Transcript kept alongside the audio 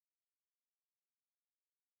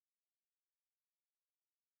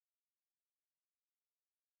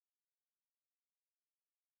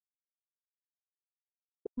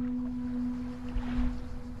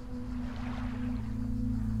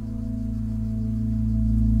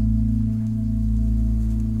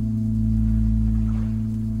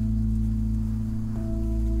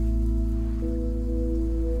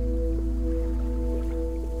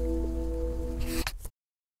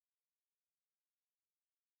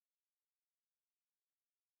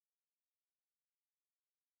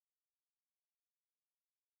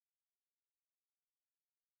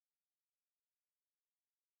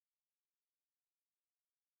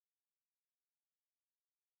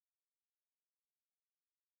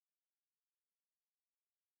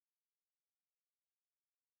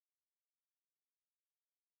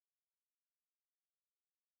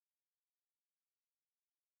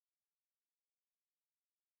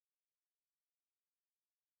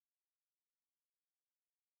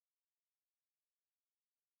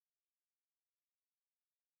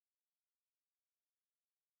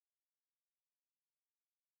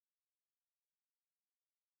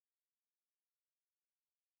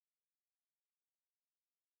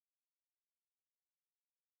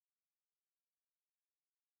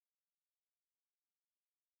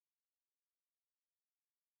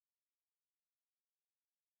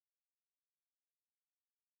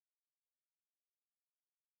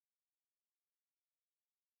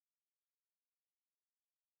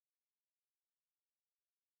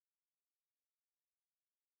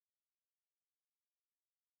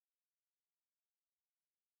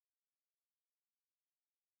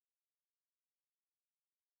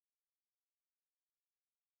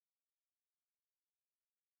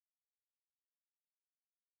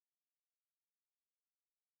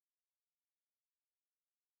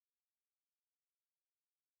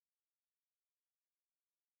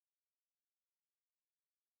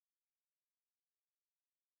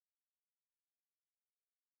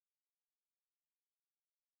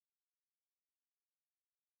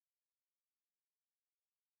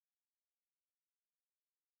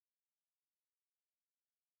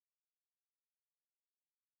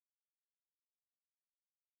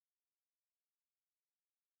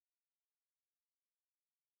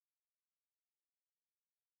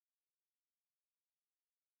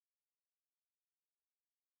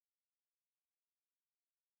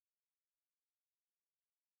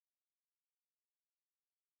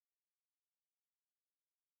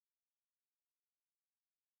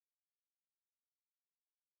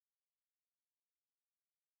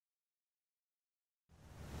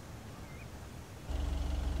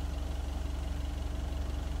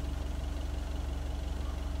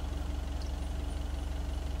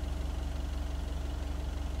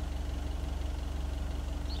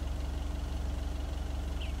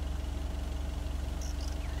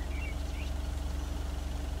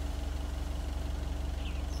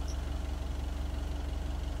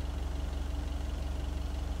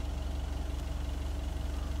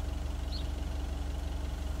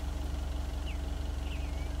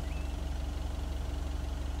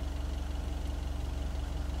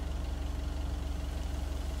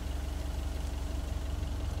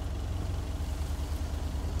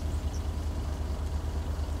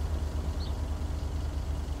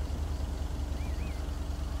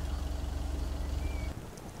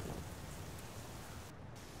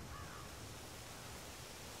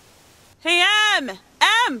Hey,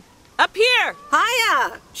 Em! Up here!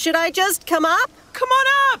 Hiya! Should I just come up? Come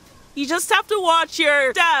on up! You just have to watch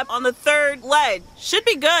your step on the third ledge. Should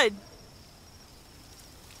be good.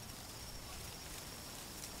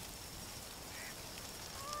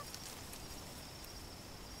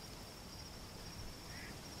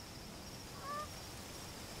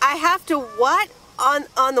 I have to what?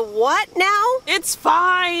 On the what now? It's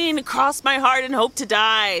fine. Cross my heart and hope to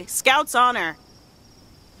die. Scout's honor.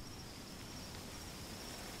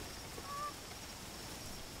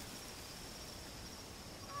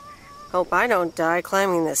 Hope I don't die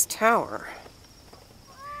climbing this tower.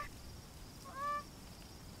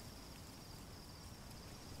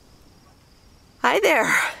 Hi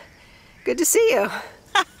there. Good to see you.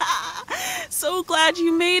 So glad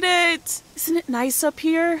you made it. Isn't it nice up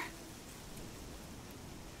here?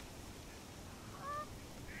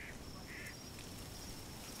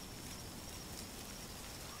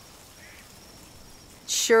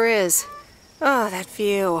 Sure is. Oh, that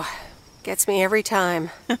view. Gets me every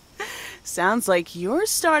time. Sounds like you're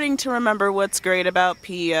starting to remember what's great about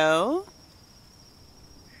P.O.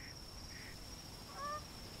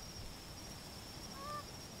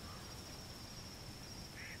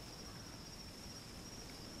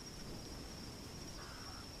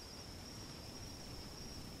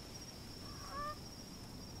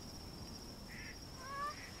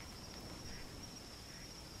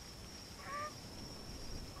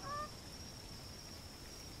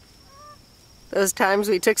 Those times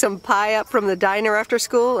we took some pie up from the diner after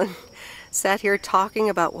school and sat here talking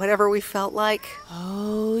about whatever we felt like.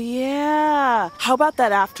 Oh, yeah. How about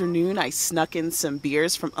that afternoon I snuck in some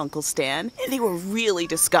beers from Uncle Stan, and they were really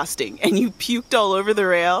disgusting, and you puked all over the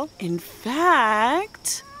rail? In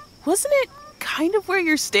fact, wasn't it kind of where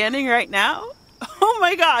you're standing right now? Oh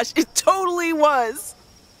my gosh, it totally was.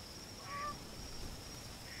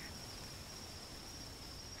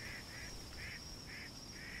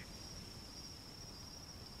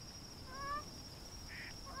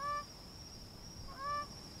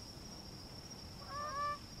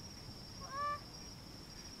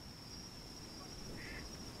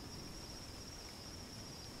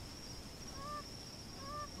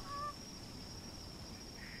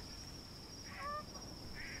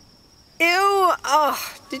 Ew!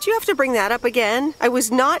 Oh, did you have to bring that up again? I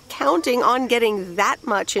was not counting on getting that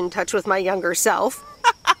much in touch with my younger self.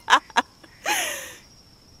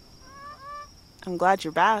 I'm glad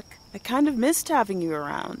you're back. I kind of missed having you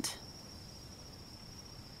around.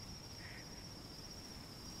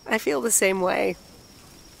 I feel the same way.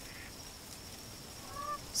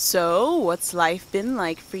 So, what's life been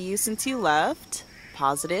like for you since you left?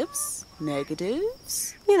 Positives?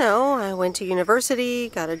 Negatives? You know, I went to university,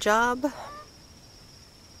 got a job.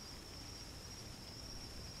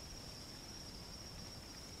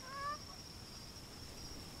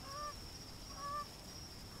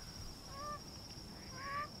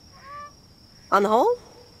 On the whole,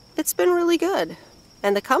 it's been really good.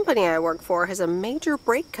 And the company I work for has a major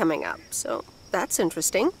break coming up, so that's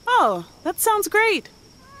interesting. Oh, that sounds great.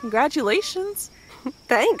 Congratulations.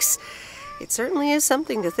 Thanks. It certainly is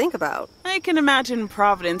something to think about. I can imagine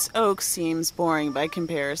Providence Oaks seems boring by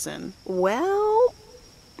comparison. Well,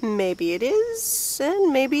 maybe it is,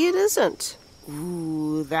 and maybe it isn't.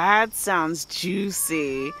 Ooh, that sounds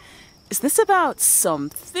juicy. Is this about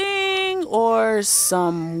something or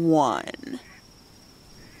someone?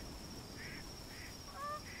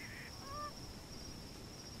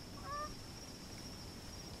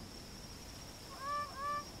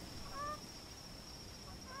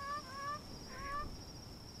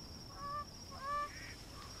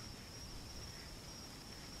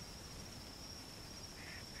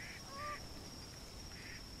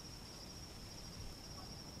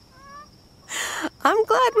 I'm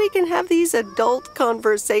glad we can have these adult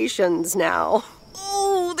conversations now.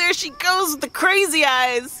 Ooh, there she goes with the crazy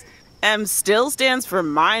eyes. M still stands for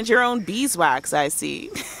mind your own beeswax, I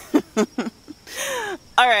see.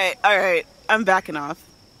 All right, I'm backing off.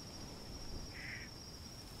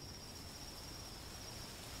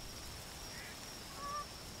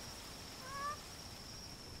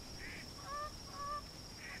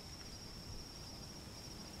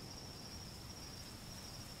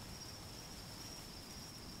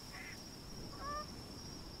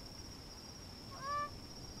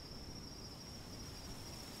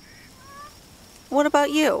 What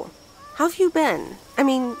about you? How have you been? I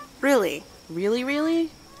mean, really? Really,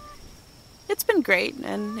 really? It's been great,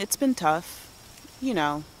 and it's been tough. You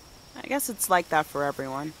know, I guess it's like that for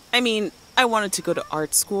everyone. I mean, I wanted to go to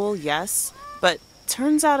art school, yes, but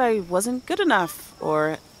turns out I wasn't good enough,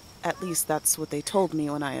 or at least that's what they told me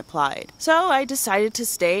when I applied. So I decided to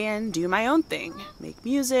stay and do my own thing. Make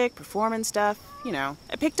music, perform and stuff, you know.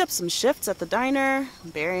 I picked up some shifts at the diner,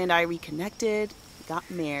 Barry and I reconnected, got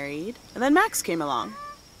married, and then Max came along.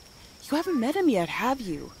 You haven't met him yet, have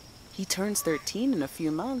you? He turns 13 in a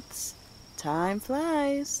few months. Time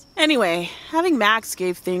flies. Anyway, having Max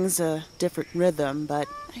gave things a different rhythm, but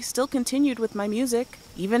I still continued with my music.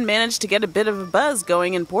 Even managed to get a bit of a buzz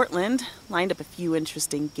going in Portland. Lined up a few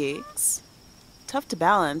interesting gigs. Tough to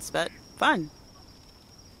balance, but fun.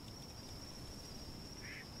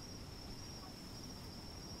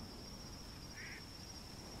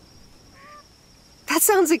 That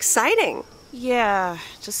sounds exciting. Yeah,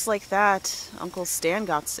 just like that, Uncle Stan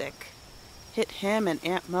got sick. Hit him and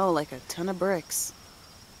Aunt Mo like a ton of bricks.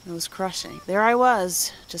 It was crushing. There I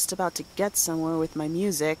was, just about to get somewhere with my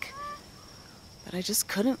music, but I just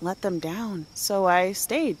couldn't let them down. So I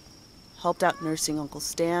stayed. Helped out nursing Uncle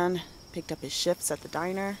Stan, picked up his shifts at the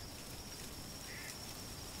diner.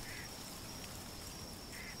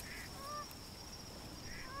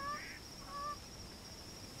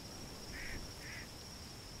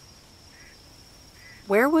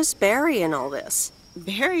 Where was Barry in all this?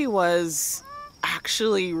 Barry was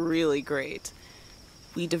actually really great.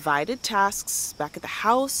 We divided tasks back at the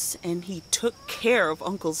house, and he took care of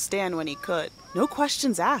Uncle Stan when he could. No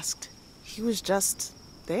questions asked. He was just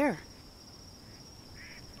there.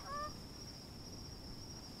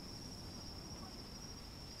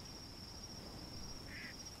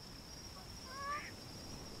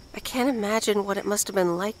 I can't imagine what it must have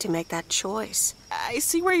been like to make that choice. I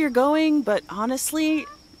see where you're going, but honestly,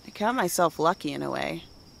 I count myself lucky in a way.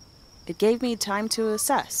 It gave me time to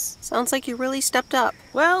assess. Sounds like you really stepped up.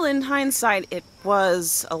 Well, in hindsight, it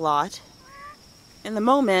was a lot. In the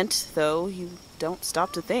moment, though, you don't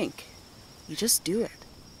stop to think. You just do it.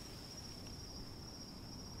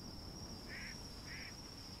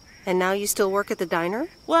 And now you still work at the diner?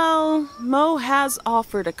 Well, Mo has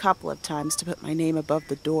offered a couple of times to put my name above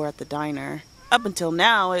the door at the diner. Up until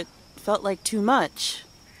now, it felt like too much.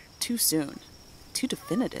 Too soon. Too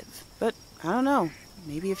definitive. But I don't know.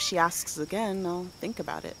 Maybe if she asks again, I'll think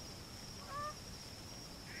about it.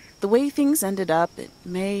 The way things ended up, it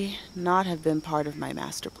may not have been part of my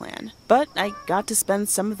master plan. But I got to spend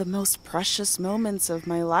some of the most precious moments of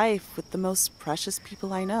my life with the most precious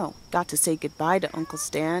people I know. Got to say goodbye to Uncle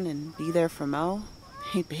Stan and be there for Mo.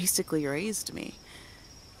 He basically raised me.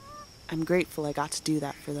 I'm grateful I got to do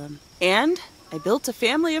that for them. And I built a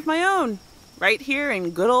family of my own, right here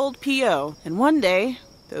in good old P.O. And one day,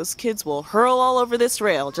 those kids will hurl all over this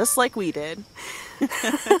rail just like we did.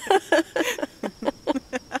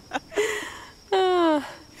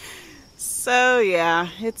 So yeah,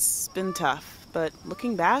 it's been tough, but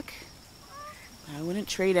looking back, I wouldn't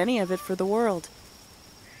trade any of it for the world.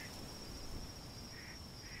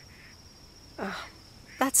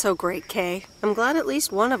 That's so great, Kay. I'm glad at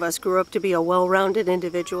least one of us grew up to be a well-rounded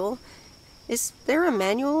individual. Is there a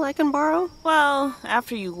manual I can borrow? Well,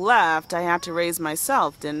 after you left, I had to raise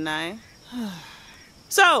myself, didn't I?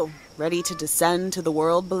 So, ready to descend to the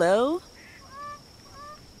world below?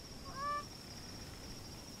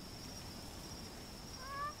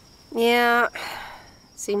 Yeah,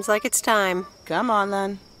 seems like it's time. Come on,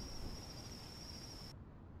 then.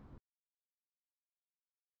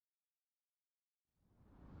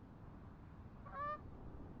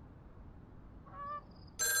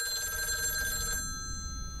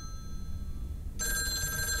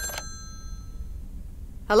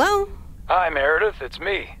 Hello? Hi, Meredith, it's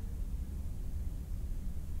me.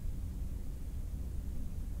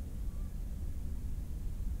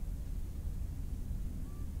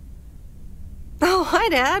 Oh, hi,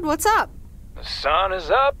 Dad. What's up? The sun is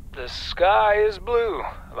up, the sky is blue.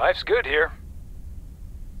 Life's good here.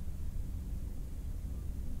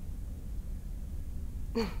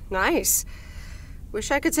 Nice. Wish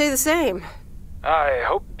I could say the same. I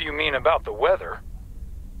hope you mean about the weather.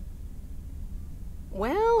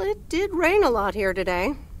 Well, it did rain a lot here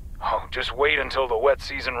today. Oh, just wait until the wet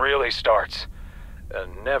season really starts.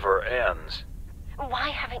 And never ends. Why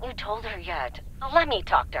haven't you told her yet? Let me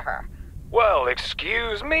talk to her. Well,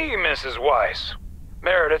 excuse me, Mrs. Weiss.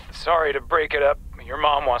 Meredith, sorry to break it up. Your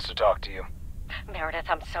mom wants to talk to you. Meredith,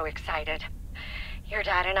 I'm so excited. Your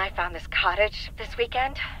dad and I found this cottage this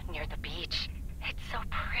weekend near the beach. It's so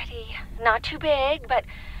pretty. Not too big, but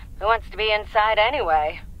who wants to be inside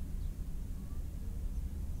anyway?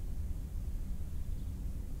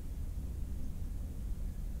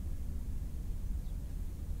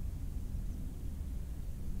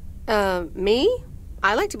 Me?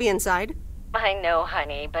 I like to be inside. I know,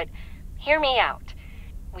 honey, but hear me out.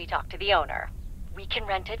 We talked to the owner. We can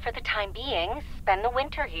rent it for the time being, spend the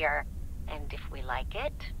winter here. And if we like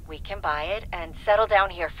it, we can buy it and settle down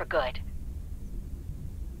here for good.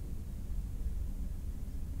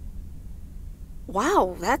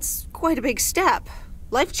 Wow, that's quite a big step.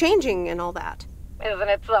 Life-changing and all that. Isn't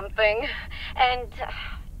it something? And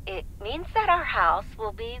it means that our house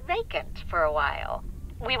will be vacant for a while.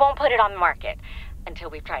 We won't put it on the market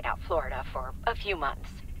until we've tried out Florida for a few months.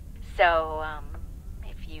 So,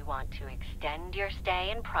 if you want to extend your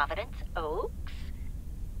stay in Providence Oaks...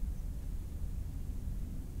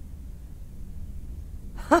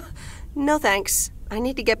 No thanks. I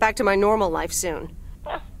need to get back to my normal life soon.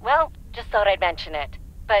 Well, just thought I'd mention it.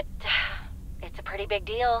 But it's a pretty big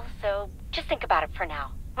deal, so just think about it for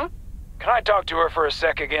now. Can I talk to her for a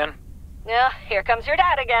sec again? Yeah, here comes your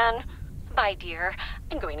dad again. Bye, dear.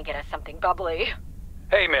 I'm going to get us something bubbly.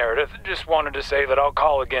 Hey, Meredith, just wanted to say that I'll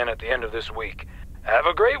call again at the end of this week. Have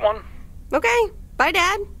a great one. Okay. Bye,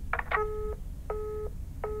 Dad.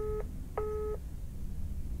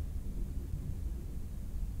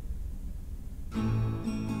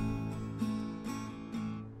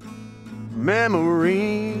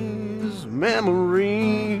 Memories,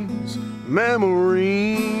 memories,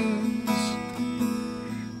 memories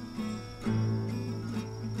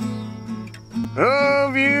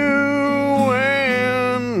of you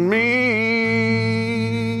and me.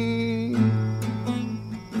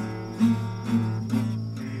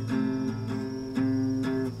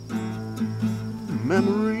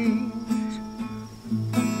 Memories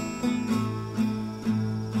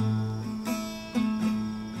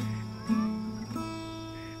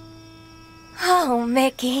Oh,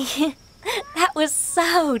 Mickey, that was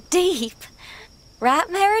so deep. Right,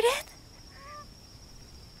 Meredith?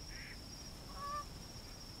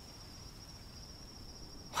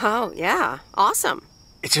 Oh, yeah. Awesome.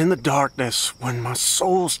 It's in the darkness when my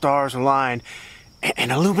soul stars align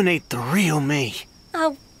and illuminate the real me.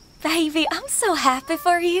 Oh, baby, I'm so happy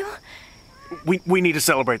for you. We need to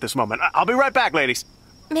celebrate this moment. I'll be right back, ladies.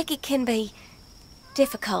 Mickey can be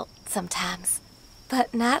difficult sometimes,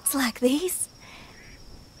 but nights like these,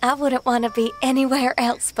 I wouldn't want to be anywhere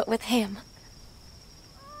else but with him.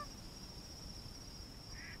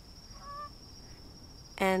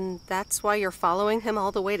 And that's why you're following him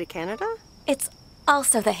all the way to Canada? It's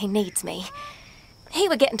also that he needs me. He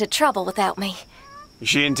would get into trouble without me. Is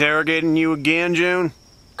she interrogating you again, June?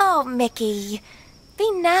 Oh, Mickey,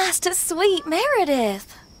 be nice to sweet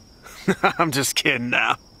Meredith. I'm just kidding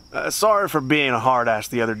now. Sorry for being a hard ass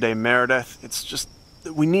the other day, Meredith. It's just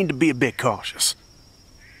that we need to be a bit cautious.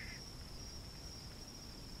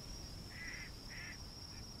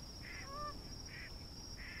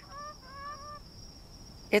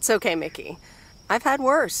 It's okay, Mickey. I've had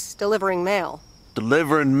worse, delivering mail.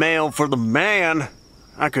 Delivering mail for the man?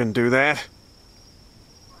 I couldn't do that.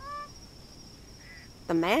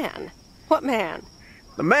 The man? What man?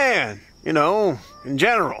 The man, you know, in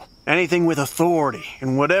general. Anything with authority,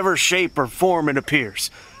 in whatever shape or form it appears.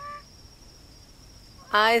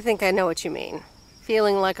 I think I know what you mean.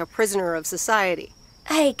 Feeling like a prisoner of society.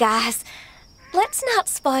 Hey, guys, let's not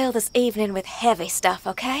spoil this evening with heavy stuff,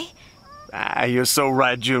 okay? Ah, you're so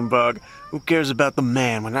right, Junebug. Who cares about the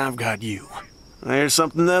man when I've got you? Here's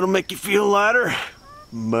something that'll make you feel lighter.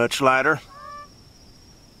 Much lighter.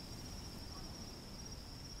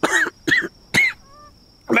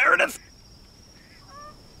 Meredith!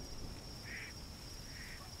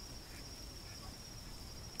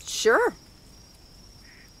 Sure.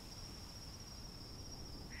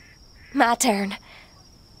 My turn.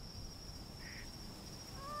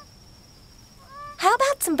 How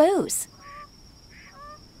about some booze?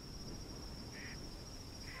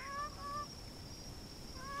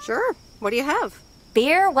 Sure. What do you have?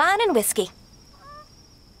 Beer, wine, and whiskey.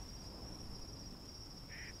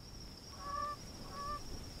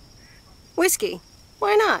 Whiskey.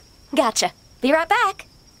 Why not? Gotcha. Be right back.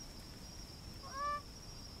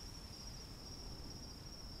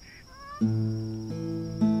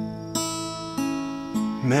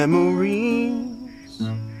 Memories,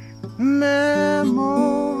 memories,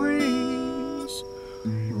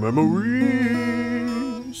 memories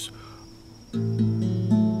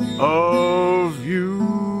of you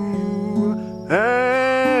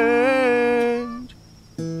and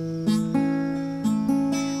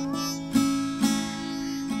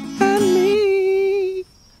me.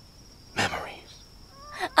 Memories.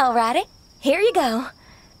 Alrighty, here you go.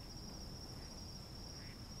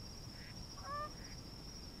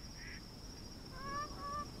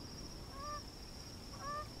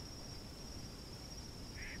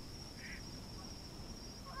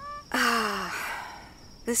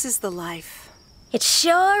 This is the life. It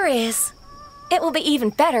sure is. It will be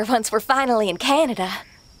even better once we're finally in Canada.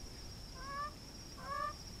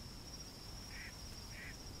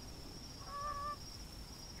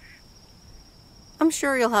 I'm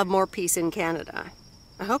sure you'll have more peace in Canada.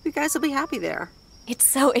 I hope you guys will be happy there. It's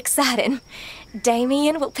so exciting.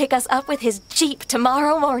 Damien will pick us up with his Jeep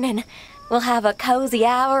tomorrow morning. We'll have a cozy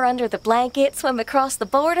hour under the blanket, swim across the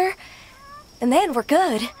border, and then we're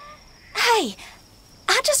good. Hey,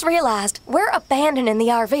 I just realized we're abandoning the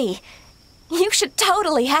RV. You should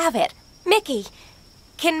totally have it. Mickey,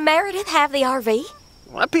 can Meredith have the RV?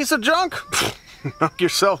 That piece of junk? Knock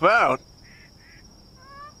yourself out.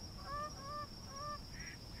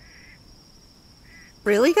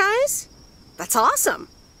 Really, guys? That's awesome.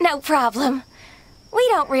 No problem. We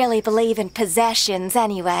don't really believe in possessions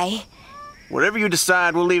anyway. Whatever you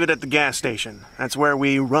decide, we'll leave it at the gas station. That's where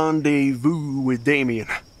we rendezvous with Damien.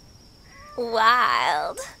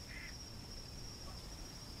 Wild.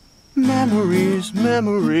 Memories,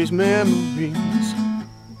 memories, memories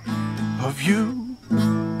of you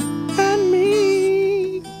and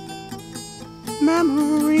me.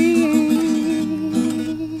 Memories.